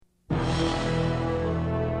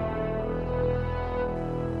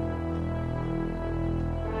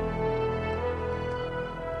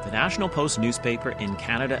The National Post newspaper in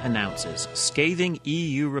Canada announces scathing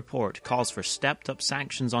EU report calls for stepped-up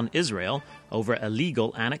sanctions on Israel over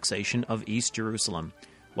illegal annexation of East Jerusalem.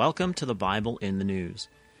 Welcome to the Bible in the News.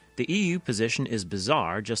 The EU position is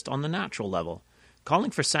bizarre just on the natural level,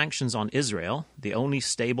 calling for sanctions on Israel, the only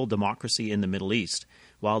stable democracy in the Middle East,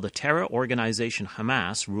 while the terror organization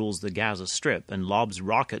Hamas rules the Gaza Strip and lobs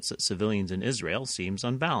rockets at civilians in Israel seems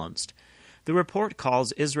unbalanced. The report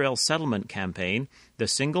calls Israel's settlement campaign the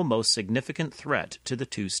single most significant threat to the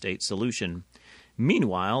two-state solution.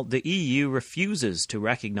 Meanwhile, the EU refuses to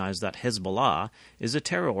recognize that Hezbollah is a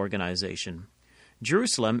terror organization.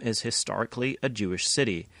 Jerusalem is historically a Jewish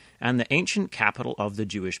city and the ancient capital of the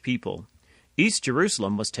Jewish people. East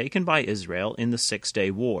Jerusalem was taken by Israel in the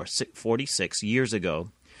Six-Day War 46 years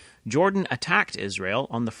ago. Jordan attacked Israel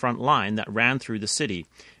on the front line that ran through the city,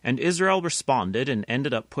 and Israel responded and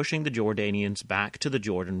ended up pushing the Jordanians back to the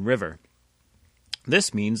Jordan River.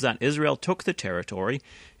 This means that Israel took the territory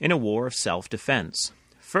in a war of self-defense.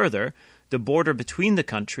 Further, the border between the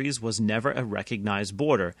countries was never a recognized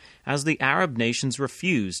border, as the Arab nations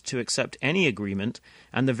refused to accept any agreement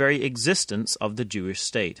and the very existence of the Jewish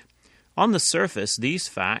state. On the surface, these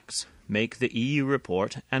facts make the EU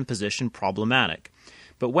report and position problematic.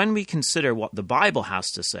 But when we consider what the Bible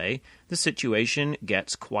has to say, the situation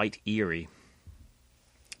gets quite eerie.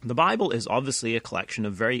 The Bible is obviously a collection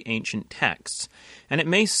of very ancient texts, and it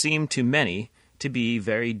may seem to many to be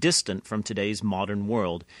very distant from today's modern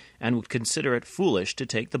world, and would consider it foolish to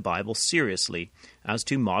take the Bible seriously as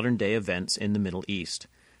to modern-day events in the Middle East.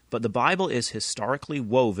 But the Bible is historically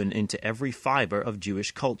woven into every fiber of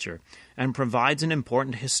Jewish culture, and provides an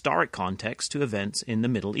important historic context to events in the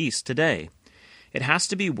Middle East today. It has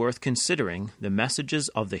to be worth considering the messages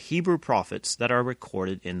of the Hebrew prophets that are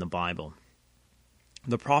recorded in the Bible.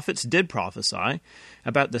 The prophets did prophesy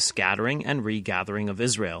about the scattering and regathering of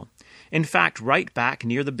Israel. In fact, right back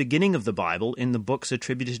near the beginning of the Bible, in the books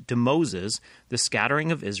attributed to Moses, the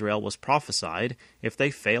scattering of Israel was prophesied if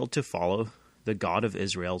they failed to follow the God of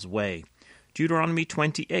Israel's way. Deuteronomy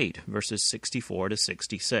 28, verses 64 to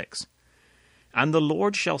 66. And the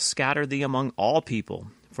Lord shall scatter thee among all people,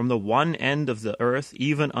 from the one end of the earth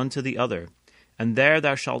even unto the other. And there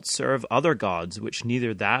thou shalt serve other gods, which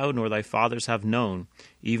neither thou nor thy fathers have known,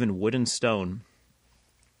 even wood and stone.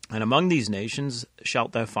 And among these nations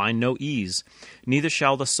shalt thou find no ease, neither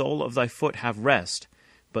shall the sole of thy foot have rest.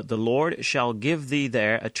 But the Lord shall give thee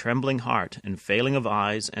there a trembling heart, and failing of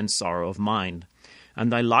eyes, and sorrow of mind. And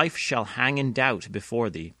thy life shall hang in doubt before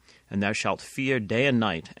thee, and thou shalt fear day and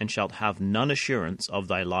night, and shalt have none assurance of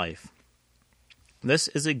thy life. This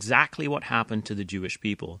is exactly what happened to the Jewish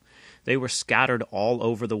people. They were scattered all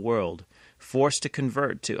over the world, forced to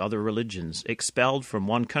convert to other religions, expelled from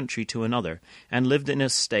one country to another, and lived in a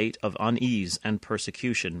state of unease and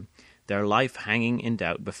persecution, their life hanging in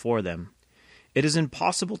doubt before them. It is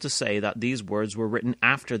impossible to say that these words were written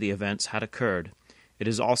after the events had occurred. It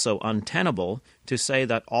is also untenable to say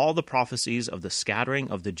that all the prophecies of the scattering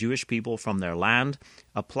of the Jewish people from their land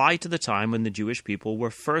apply to the time when the Jewish people were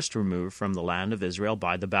first removed from the land of Israel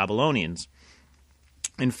by the Babylonians.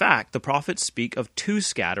 In fact, the prophets speak of two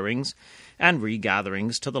scatterings and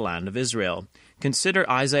regatherings to the land of Israel. Consider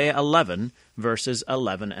Isaiah 11, verses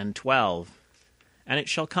 11 and 12. And it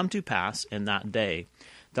shall come to pass in that day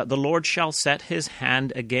that the Lord shall set his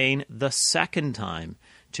hand again the second time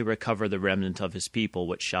to recover the remnant of his people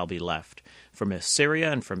which shall be left, from Assyria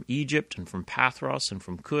and from Egypt and from Pathros and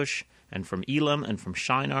from Cush and from Elam and from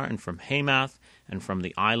Shinar and from Hamath and from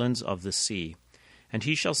the islands of the sea. And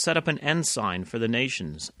he shall set up an ensign for the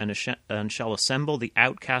nations, and shall assemble the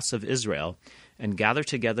outcasts of Israel, and gather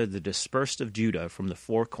together the dispersed of Judah from the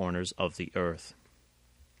four corners of the earth.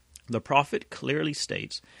 The prophet clearly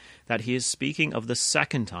states that he is speaking of the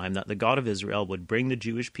second time that the God of Israel would bring the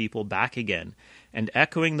Jewish people back again, and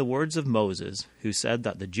echoing the words of Moses, who said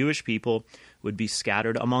that the Jewish people would be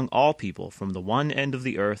scattered among all people from the one end of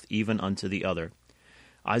the earth even unto the other.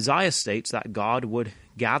 Isaiah states that God would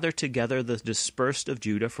gather together the dispersed of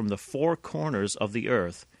Judah from the four corners of the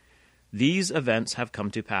earth. These events have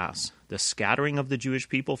come to pass: the scattering of the Jewish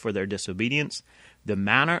people for their disobedience, the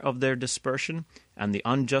manner of their dispersion, and the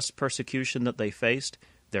unjust persecution that they faced,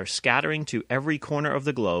 their scattering to every corner of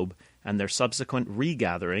the globe, and their subsequent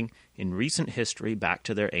regathering in recent history back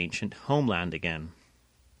to their ancient homeland again.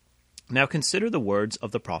 Now consider the words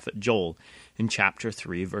of the prophet Joel in chapter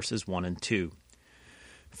 3, verses 1 and 2.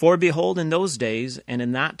 For behold, in those days and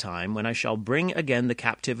in that time, when I shall bring again the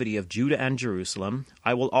captivity of Judah and Jerusalem,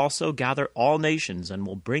 I will also gather all nations, and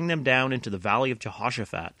will bring them down into the valley of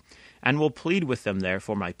Jehoshaphat, and will plead with them there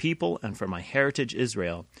for my people and for my heritage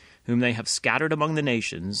Israel, whom they have scattered among the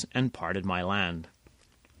nations, and parted my land.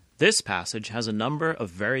 This passage has a number of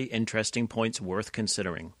very interesting points worth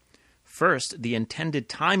considering. First, the intended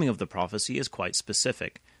timing of the prophecy is quite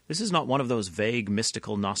specific. This is not one of those vague,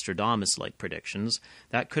 mystical Nostradamus-like predictions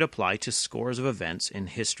that could apply to scores of events in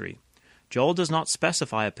history. Joel does not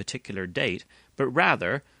specify a particular date, but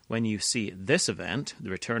rather, when you see this event, the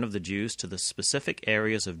return of the Jews to the specific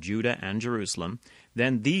areas of Judah and Jerusalem,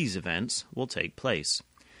 then these events will take place.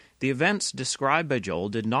 The events described by Joel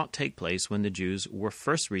did not take place when the Jews were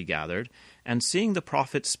first regathered, and seeing the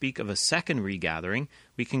prophets speak of a second regathering,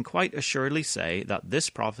 we can quite assuredly say that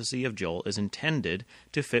this prophecy of Joel is intended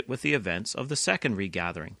to fit with the events of the second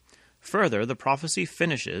regathering. Further, the prophecy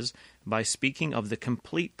finishes by speaking of the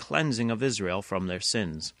complete cleansing of Israel from their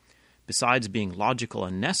sins. Besides being logical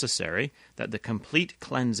and necessary, that the complete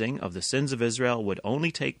cleansing of the sins of Israel would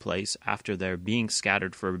only take place after their being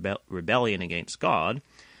scattered for rebellion against God,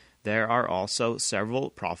 there are also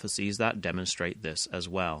several prophecies that demonstrate this as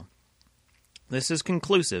well. This is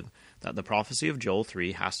conclusive that the prophecy of Joel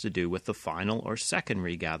 3 has to do with the final or second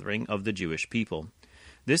regathering of the Jewish people.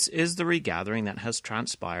 This is the regathering that has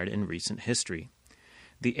transpired in recent history.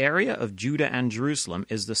 The area of Judah and Jerusalem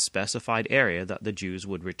is the specified area that the Jews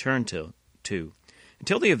would return to.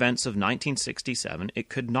 Until the events of 1967, it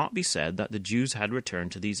could not be said that the Jews had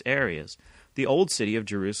returned to these areas. The old city of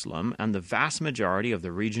Jerusalem and the vast majority of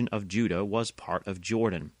the region of Judah was part of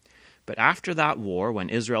Jordan. But after that war, when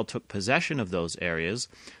Israel took possession of those areas,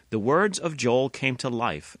 the words of Joel came to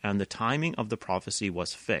life, and the timing of the prophecy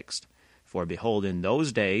was fixed. For behold, in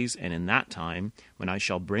those days and in that time, when I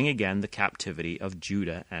shall bring again the captivity of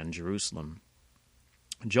Judah and Jerusalem.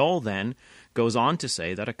 Joel then goes on to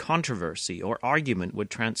say that a controversy or argument would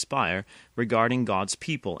transpire regarding God's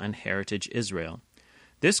people and heritage Israel.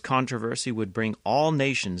 This controversy would bring all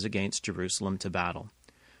nations against Jerusalem to battle.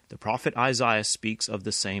 The prophet Isaiah speaks of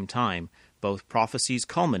the same time, both prophecies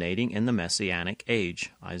culminating in the Messianic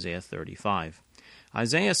age, Isaiah 35.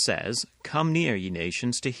 Isaiah says, "Come near, ye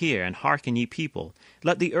nations, to hear, and hearken, ye people.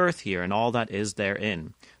 Let the earth hear, and all that is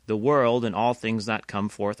therein, the world, and all things that come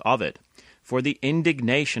forth of it. For the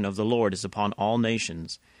indignation of the Lord is upon all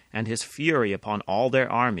nations, and his fury upon all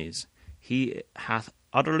their armies. He hath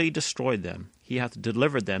utterly destroyed them. He hath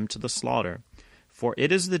delivered them to the slaughter. For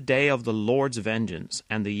it is the day of the Lord's vengeance,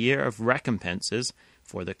 and the year of recompenses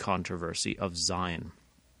for the controversy of Zion."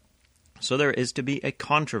 So there is to be a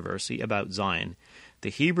controversy about Zion. The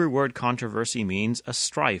Hebrew word controversy means a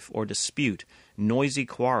strife or dispute, noisy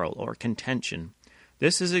quarrel or contention.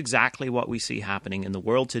 This is exactly what we see happening in the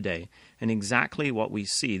world today, and exactly what we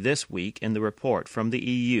see this week in the report from the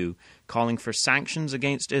EU calling for sanctions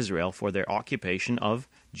against Israel for their occupation of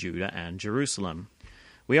Judah and Jerusalem.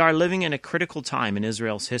 We are living in a critical time in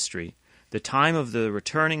Israel's history, the time of the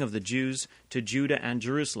returning of the Jews to Judah and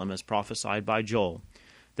Jerusalem as prophesied by Joel,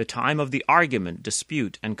 the time of the argument,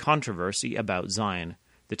 dispute, and controversy about Zion,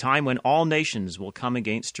 the time when all nations will come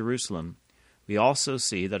against Jerusalem. We also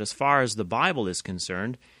see that as far as the Bible is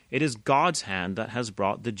concerned, it is God's hand that has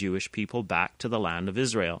brought the Jewish people back to the land of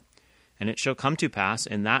Israel. And it shall come to pass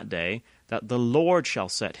in that day that the Lord shall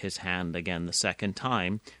set his hand again the second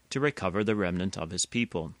time to recover the remnant of his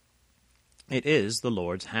people. It is the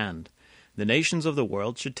Lord's hand. The nations of the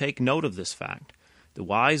world should take note of this fact. The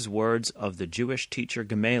wise words of the Jewish teacher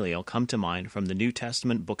Gamaliel come to mind from the New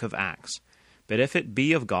Testament book of Acts. But if it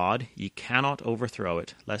be of God, ye cannot overthrow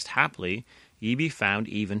it, lest haply ye be found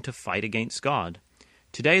even to fight against God.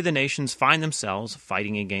 Today the nations find themselves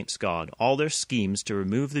fighting against God. All their schemes to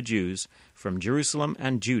remove the Jews from Jerusalem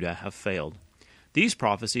and Judah have failed. These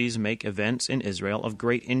prophecies make events in Israel of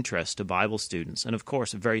great interest to Bible students, and of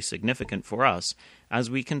course very significant for us as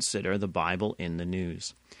we consider the Bible in the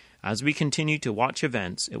news. As we continue to watch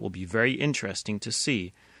events, it will be very interesting to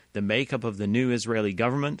see the makeup of the new Israeli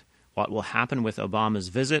government, what will happen with Obama's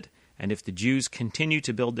visit, and if the Jews continue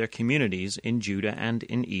to build their communities in Judah and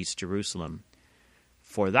in East Jerusalem.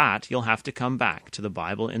 For that, you'll have to come back to the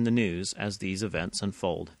Bible in the news as these events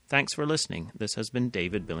unfold. Thanks for listening. This has been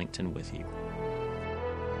David Billington with you.